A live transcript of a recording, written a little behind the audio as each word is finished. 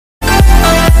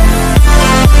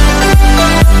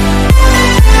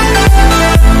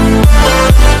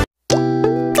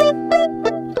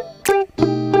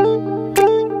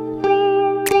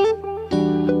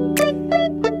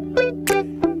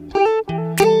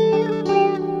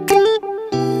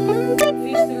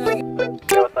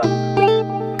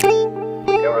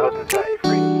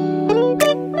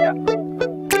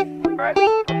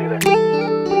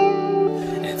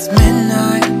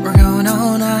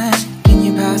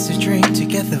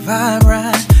get the vibe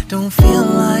right. Don't feel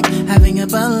like having a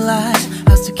Bud Light.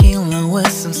 How's tequila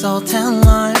with some salt and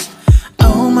lime?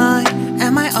 Oh my,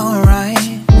 am I alright?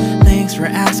 Thanks for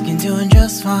asking, doing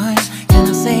just fine. Can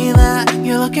I say that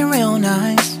you're looking real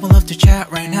nice? We'll love to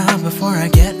chat right now before I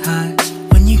get high.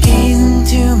 When you gaze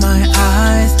into my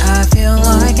eyes, I feel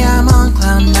like I'm on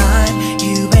cloud nine.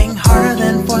 You bang harder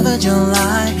than 4th of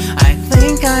July. I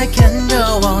think I can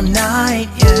go all night,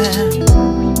 yeah.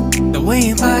 The way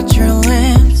you bite your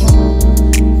lips,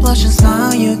 blush and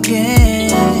smile you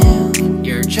give,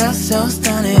 you're just so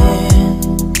stunning.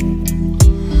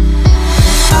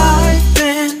 I've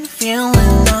been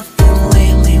feeling nothing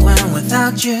lately when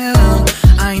without you.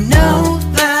 I know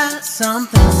that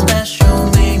something special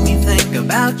made me think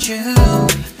about you.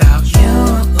 About you,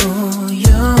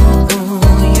 you,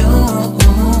 you.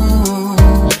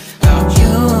 About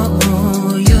you,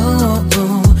 you,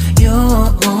 you.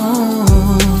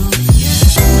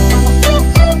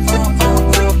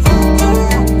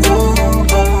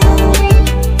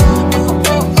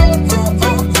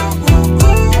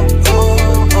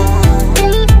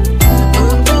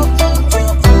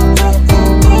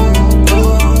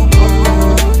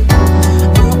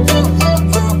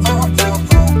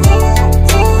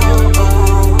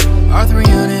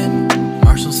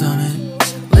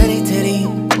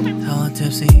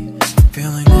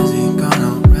 Feeling dizzy, gone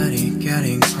already,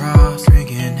 getting cross.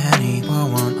 Drinking Henny, pour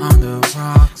one on the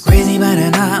rocks. Crazy but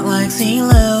not like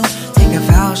CeeLo. Take a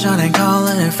foul shot and call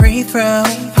it a free throw.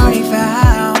 Party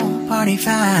foul,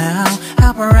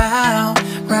 help her out,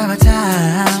 grab a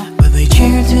towel. But they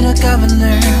cheered to the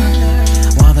governor,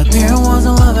 while the beer was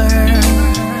a lover.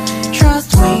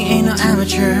 Trust we ain't no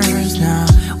amateurs, nah.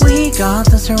 We got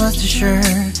this, so rest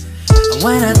assured.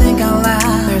 When I think out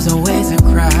loud, there's always a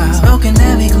crowd. Smoking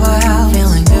heavy cloud,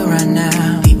 feeling good right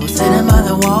now. People sitting by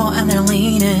the wall and they're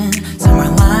leaning. Somewhere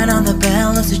lying on the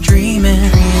bed, lucid dreaming.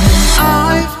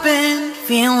 I've been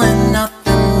feeling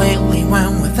nothing lately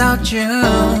when without you.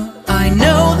 I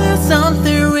know that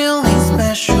something really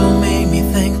special made me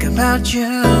think about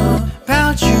you.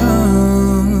 About you,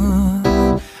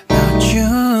 about you.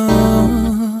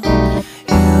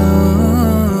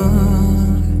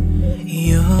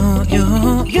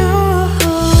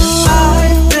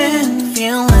 I've been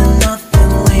feeling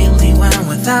nothing lately when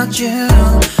without you.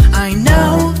 I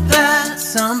know that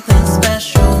something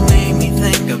special made me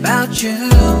think about you.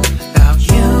 About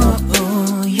you,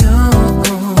 you,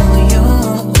 you.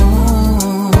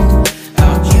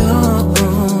 About you,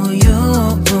 you,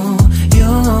 you.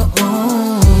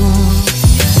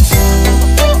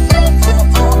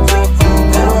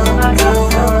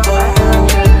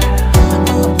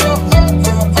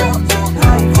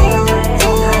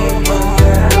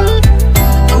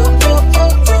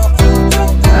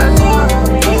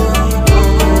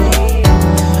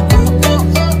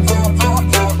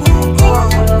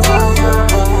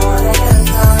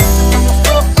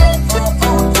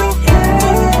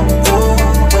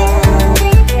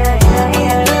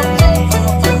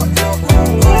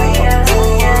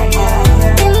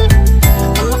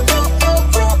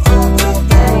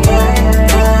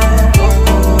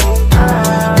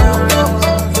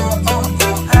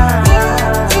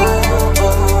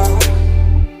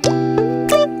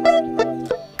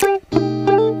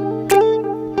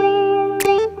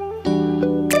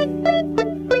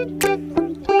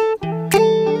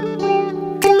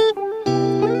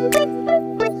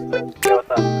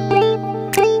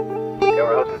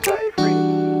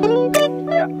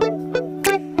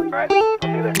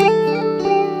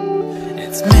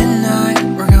 It's midnight,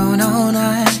 we're going all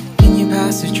night. Can you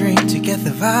pass a drink to get the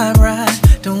vibe right?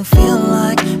 Don't feel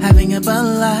like having a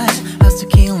Bud Light. How's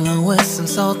tequila with some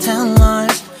salt and lime?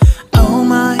 Oh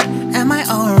my, am I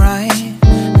alright?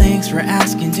 Thanks for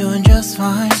asking, doing just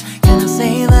fine. Can I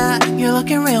say that you're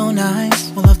looking real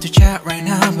nice? We'll love to chat right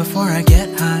now before I get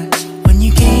high. When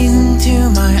you gaze into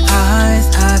my eyes,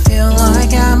 I feel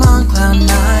like I'm on cloud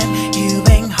nine. You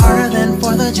bang harder than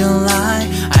 4th of July.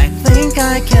 I think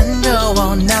I can go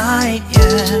all night,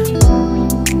 yeah.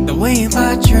 The way you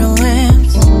bite your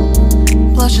lips,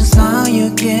 blush and smile you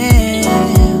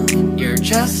give, you're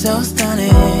just so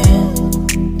stunning.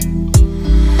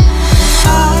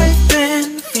 I've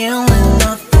been feeling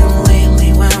nothing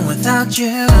lately when without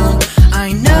you.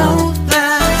 I know that